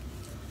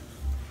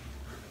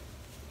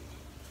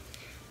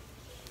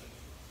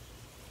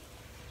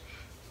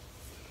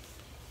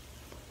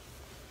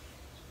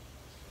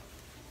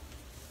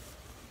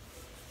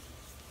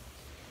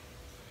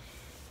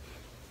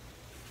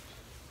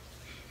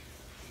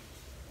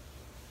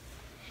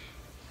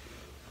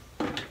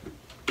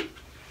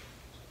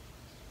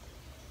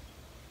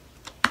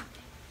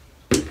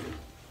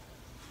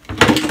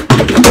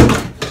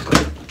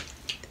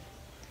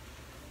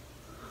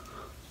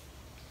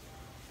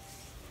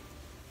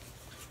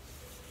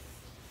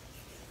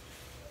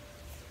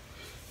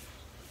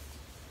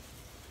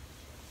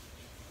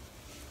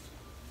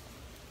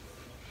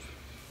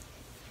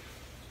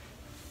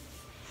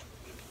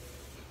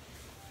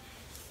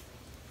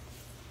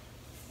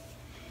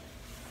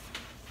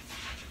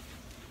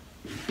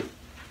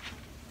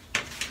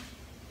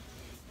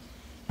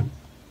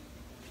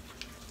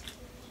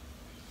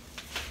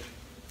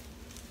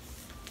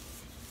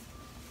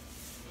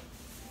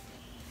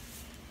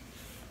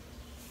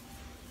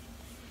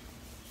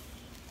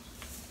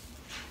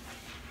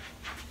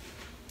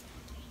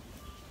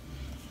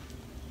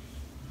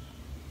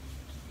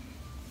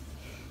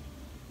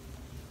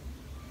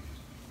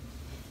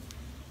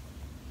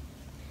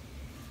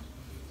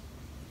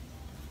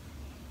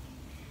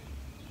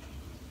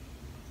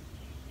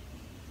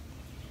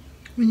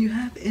 When you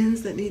have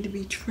ends that need to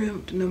be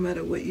trimmed, no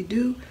matter what you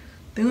do,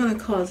 they're going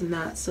to cause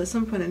knots. So at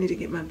some point I need to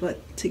get my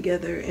butt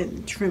together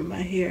and trim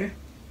my hair.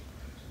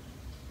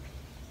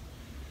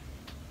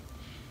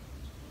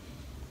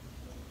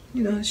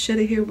 You know,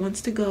 shedded hair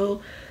wants to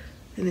go,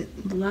 and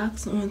it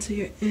locks onto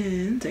your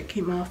ends. That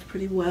came off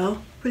pretty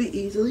well, pretty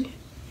easily.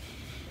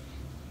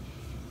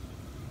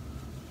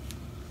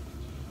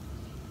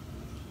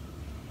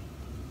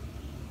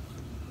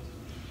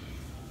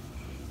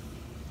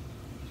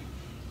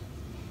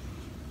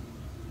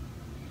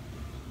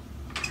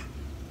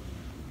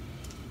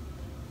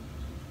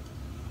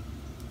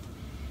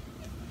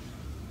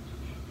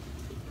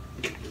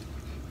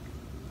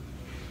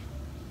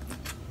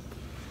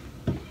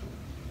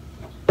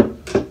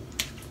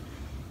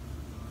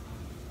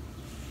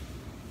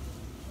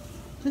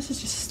 This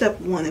is just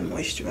step one in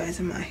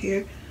moisturizing my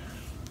hair.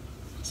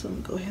 So I'm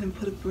gonna go ahead and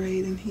put a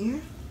braid in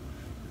here.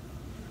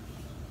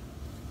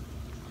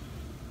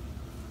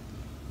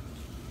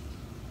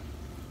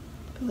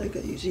 I feel like I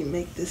usually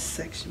make this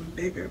section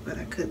bigger, but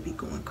I could be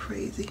going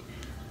crazy.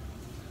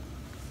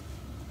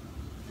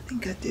 I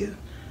think I do.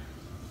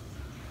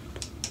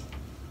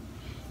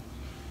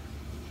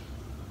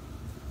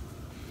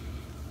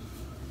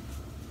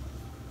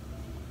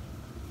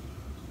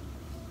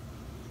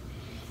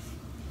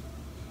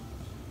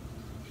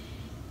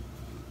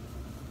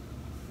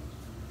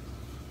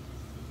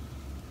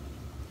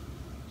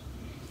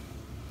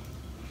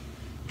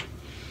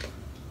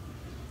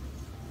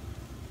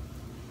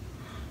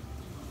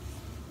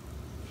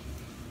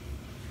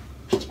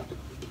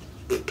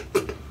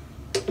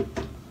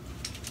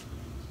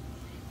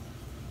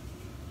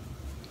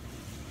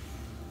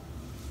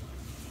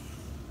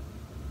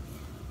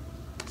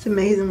 It's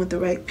amazing with the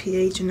right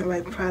pH and the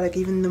right product,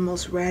 even the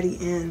most ratty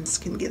ends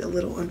can get a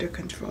little under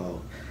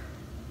control.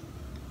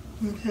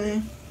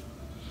 Okay.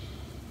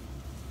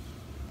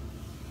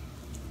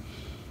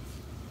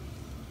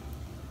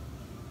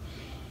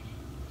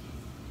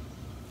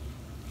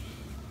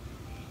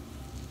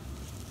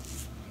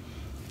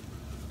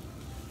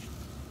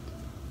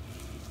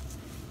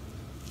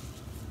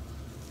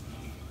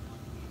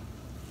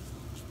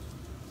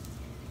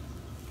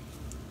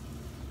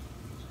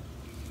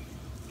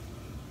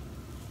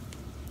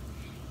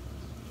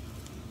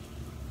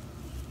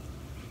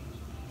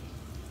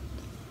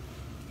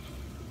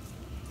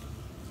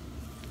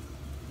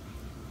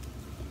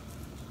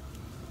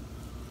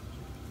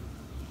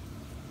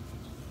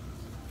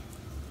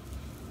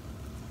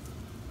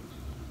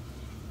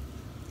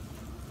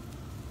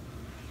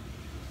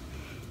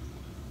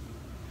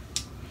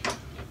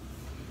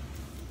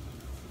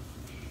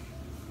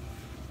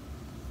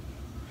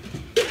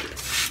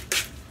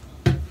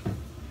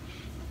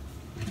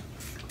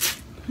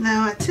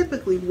 Now I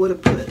typically would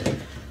have put,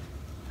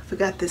 I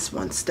forgot this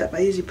one step. I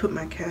usually put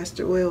my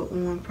castor oil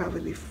on probably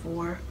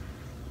before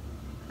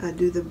I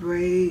do the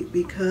braid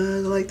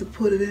because I like to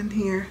put it in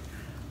here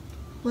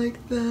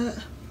like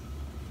that.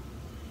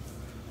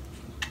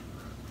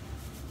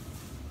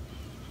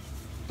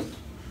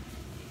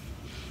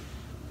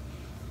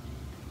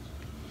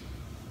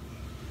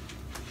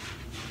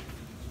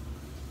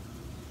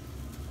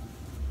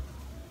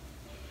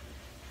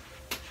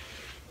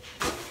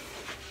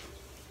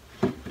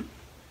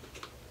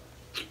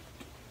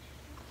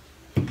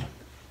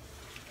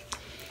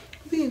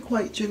 Being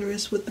quite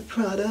generous with the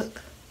product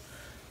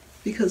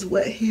because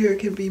wet hair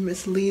can be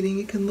misleading.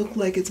 It can look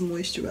like it's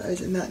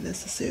moisturized and not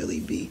necessarily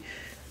be.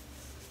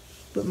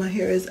 But my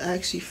hair is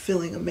actually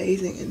feeling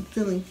amazing and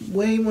feeling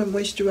way more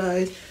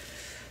moisturized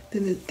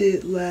than it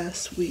did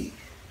last week.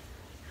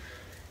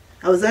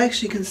 I was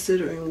actually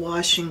considering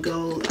wash and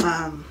go,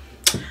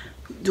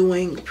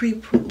 doing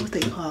what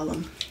they call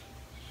them,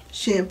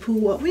 shampoo.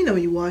 Well, you know,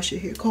 you wash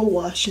your hair,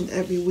 co-washing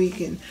every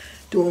week and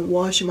doing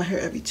washing my hair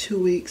every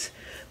 2 weeks.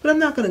 But I'm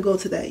not going to go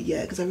to that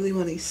yet because I really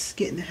want to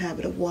get in the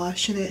habit of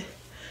washing it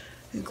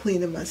and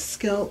cleaning my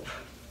scalp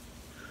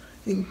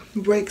and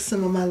break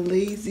some of my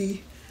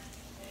lazy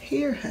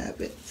hair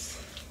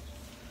habits.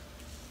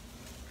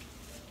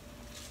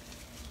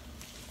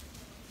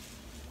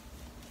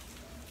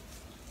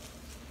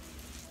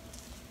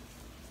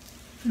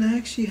 And I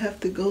actually have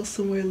to go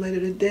somewhere later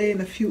today in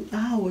a few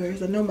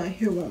hours. I know my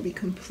hair won't be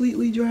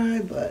completely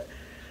dry, but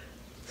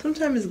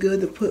sometimes it's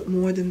good to put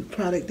more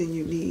product than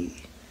you need.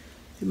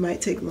 It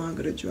might take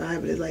longer to dry,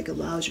 but it like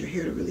allows your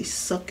hair to really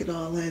suck it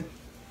all in.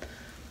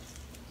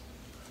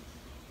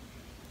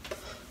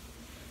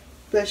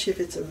 Especially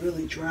if it's a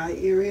really dry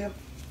area.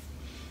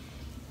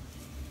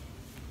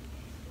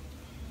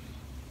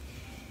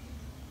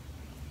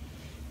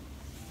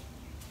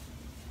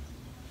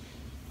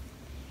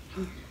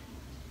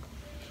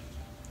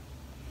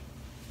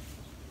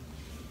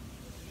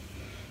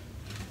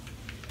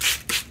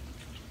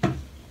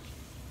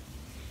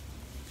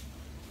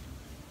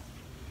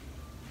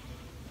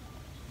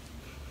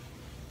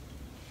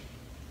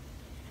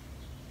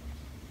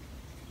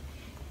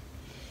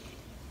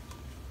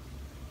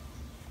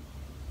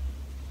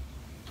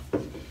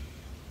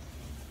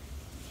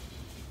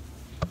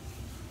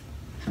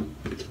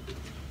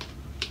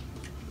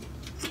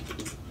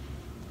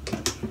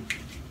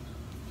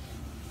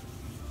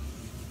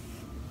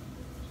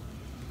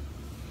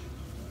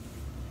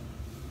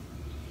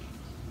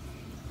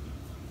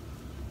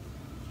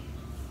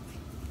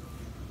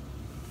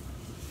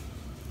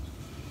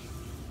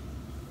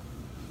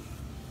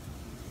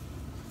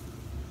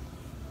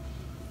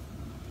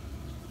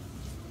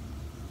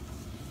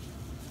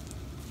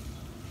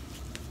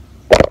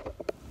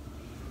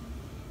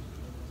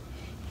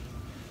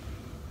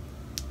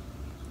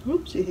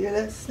 Oops, you hear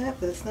that snap?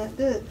 That's not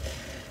good.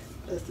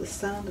 That's the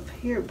sound of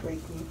hair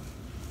breaking.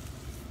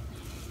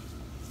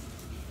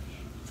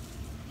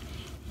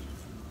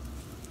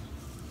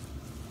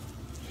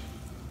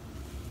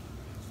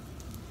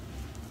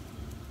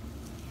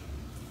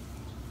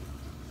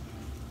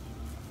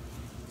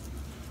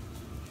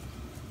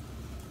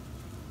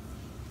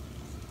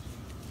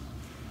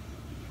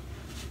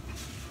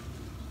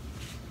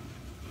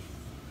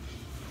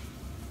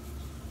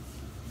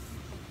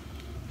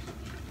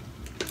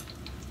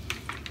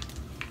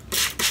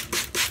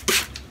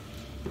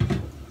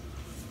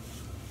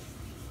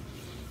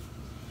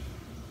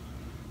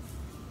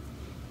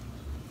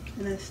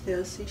 And I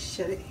still see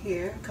shedded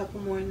hair, a couple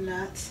more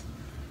knots.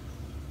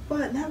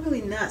 But not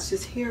really knots,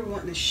 just hair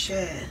wanting to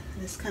shed.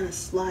 And it's kind of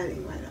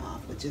sliding right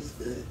off, which is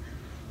good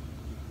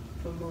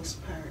for most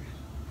part.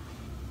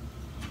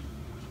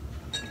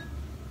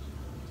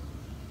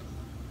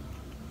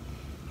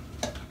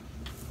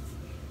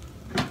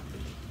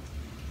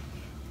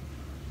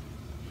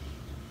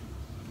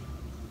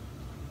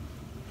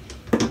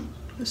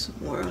 Put some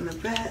more on the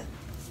back,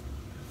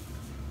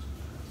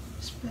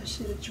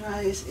 especially the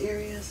driest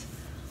areas.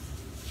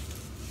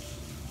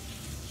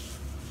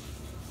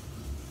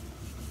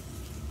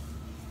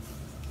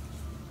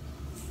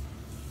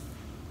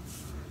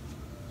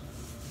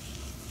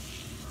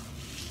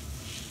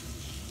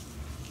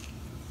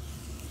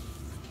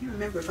 I can't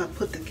remember if I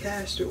put the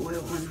castor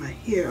oil on my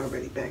hair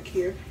already back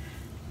here.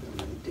 I'm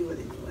going to do it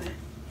anyway.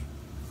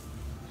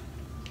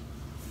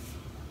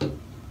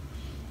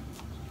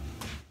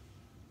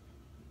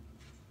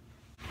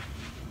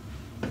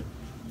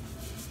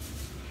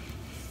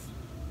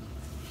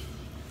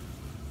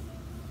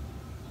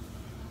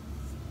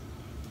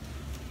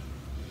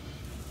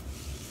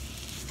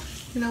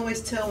 You can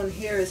always tell when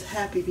hair is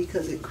happy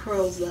because it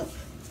curls up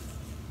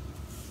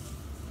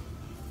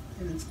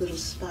in its little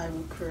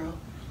spiral curl.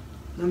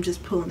 I'm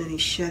just pulling any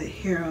shedded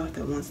hair off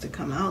that wants to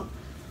come out.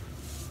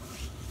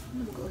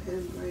 I'm going to go ahead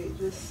and braid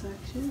this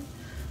section.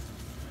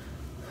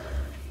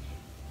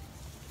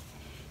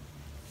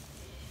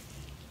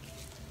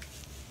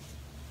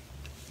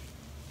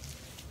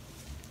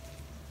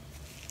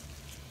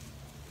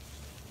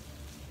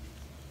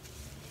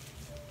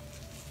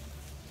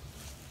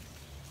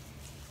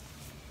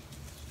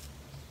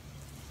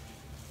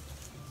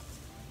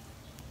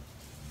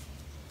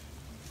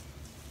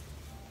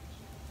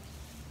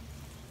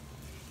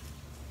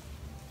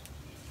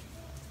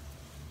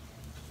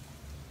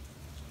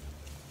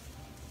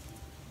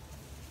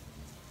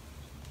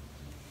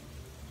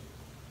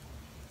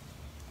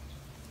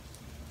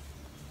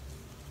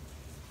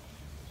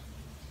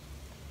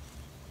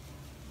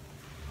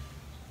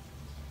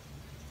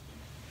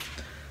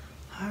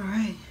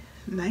 Alright,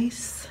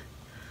 nice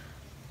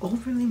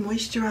overly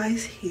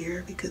moisturized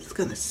hair because it's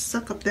going to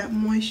suck up that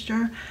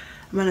moisture.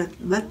 I'm going to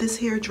let this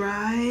hair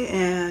dry,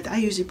 and I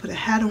usually put a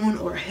hat on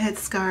or a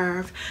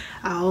headscarf.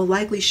 I'll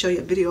likely show you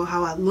a video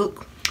how I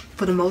look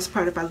for the most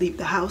part if I leave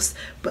the house,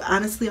 but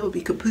honestly I would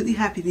be completely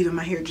happy leaving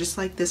my hair just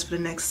like this for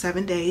the next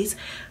 7 days.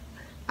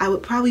 I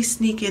would probably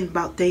sneak in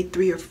about day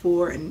 3 or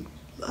 4 and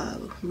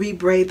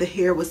rebraid the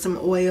hair with some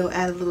oil,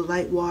 add a little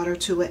light water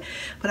to it,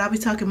 but I'll be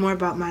talking more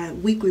about my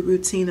weekly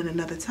routine in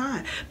another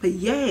time. But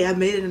yay, I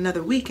made it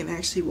another week and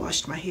actually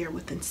washed my hair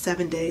within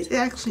 7 days. It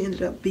actually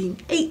ended up being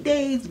 8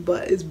 days,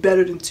 but it's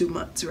better than 2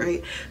 months,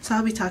 right? So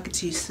I'll be talking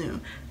to you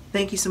soon.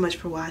 Thank you so much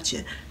for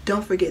watching.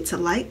 Don't forget to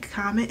like,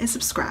 comment, and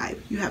subscribe.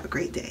 You have a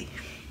great day.